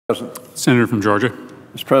Senator from Georgia.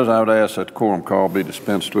 Mr. President, I would ask that the quorum call be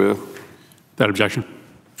dispensed with. Without objection.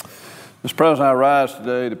 Mr. President, I rise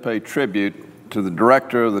today to pay tribute to the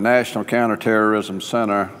Director of the National Counterterrorism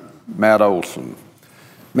Center, Matt Olsen.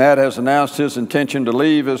 Matt has announced his intention to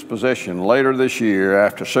leave his position later this year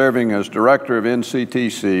after serving as Director of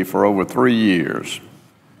NCTC for over 3 years.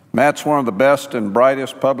 Matt's one of the best and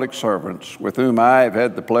brightest public servants with whom I have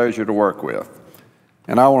had the pleasure to work with.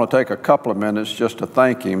 And I want to take a couple of minutes just to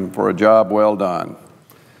thank him for a job well done.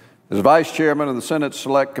 As Vice Chairman of the Senate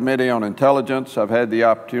Select Committee on Intelligence, I've had the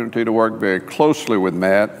opportunity to work very closely with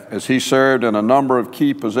Matt as he served in a number of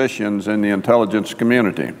key positions in the intelligence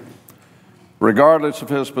community. Regardless of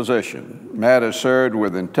his position, Matt has served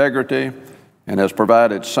with integrity and has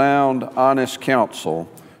provided sound, honest counsel,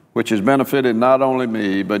 which has benefited not only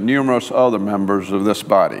me, but numerous other members of this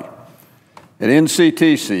body. At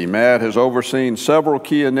NCTC, Matt has overseen several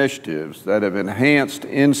key initiatives that have enhanced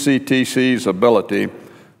NCTC's ability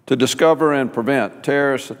to discover and prevent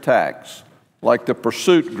terrorist attacks, like the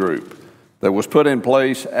Pursuit Group that was put in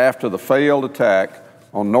place after the failed attack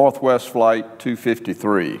on Northwest Flight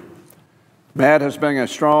 253. Matt has been a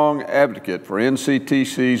strong advocate for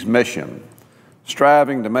NCTC's mission,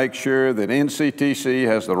 striving to make sure that NCTC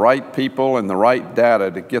has the right people and the right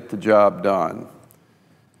data to get the job done.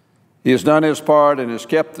 He has done his part and has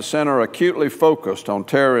kept the center acutely focused on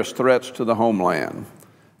terrorist threats to the homeland.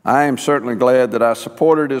 I am certainly glad that I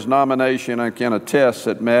supported his nomination and can attest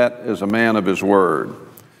that Matt is a man of his word.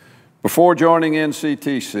 Before joining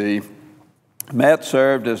NCTC, Matt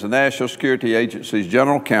served as the National Security Agency's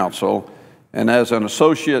General Counsel and as an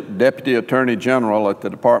Associate Deputy Attorney General at the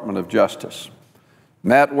Department of Justice.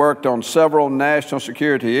 Matt worked on several national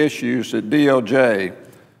security issues at DOJ,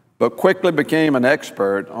 but quickly became an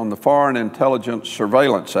expert on the Foreign Intelligence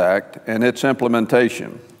Surveillance Act and its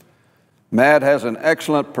implementation. Matt has an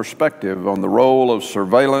excellent perspective on the role of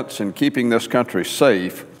surveillance in keeping this country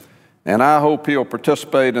safe, and I hope he'll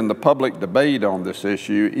participate in the public debate on this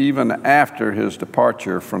issue even after his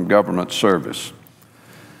departure from government service.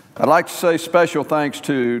 I'd like to say special thanks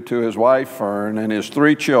to his wife, Fern, and his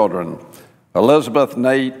 3 children, Elizabeth,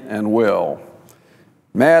 Nate, and Will.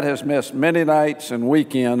 Matt has missed many nights and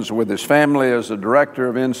weekends with his family as the director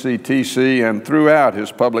of NCTC and throughout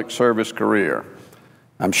his public service career.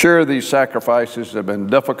 I'm sure these sacrifices have been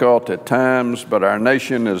difficult at times, but our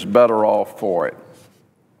nation is better off for it.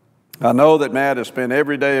 I know that Matt has spent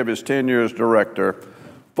every day of his tenure as director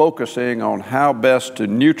focusing on how best to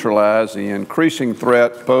neutralize the increasing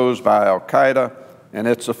threat posed by al-Qaeda and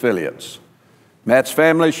its affiliates. Matt's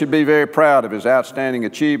family should be very proud of his outstanding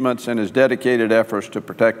achievements and his dedicated efforts to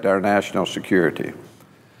protect our national security.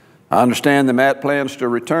 I understand that Matt plans to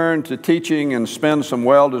return to teaching and spend some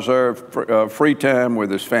well-deserved free time with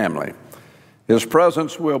his family. His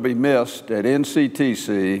presence will be missed at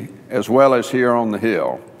NCTC as well as here on the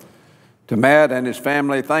Hill. To Matt and his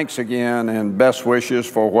family, thanks again and best wishes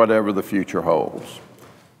for whatever the future holds.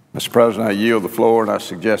 Mr. President, I yield the floor and I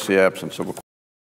suggest the absence of a quorum.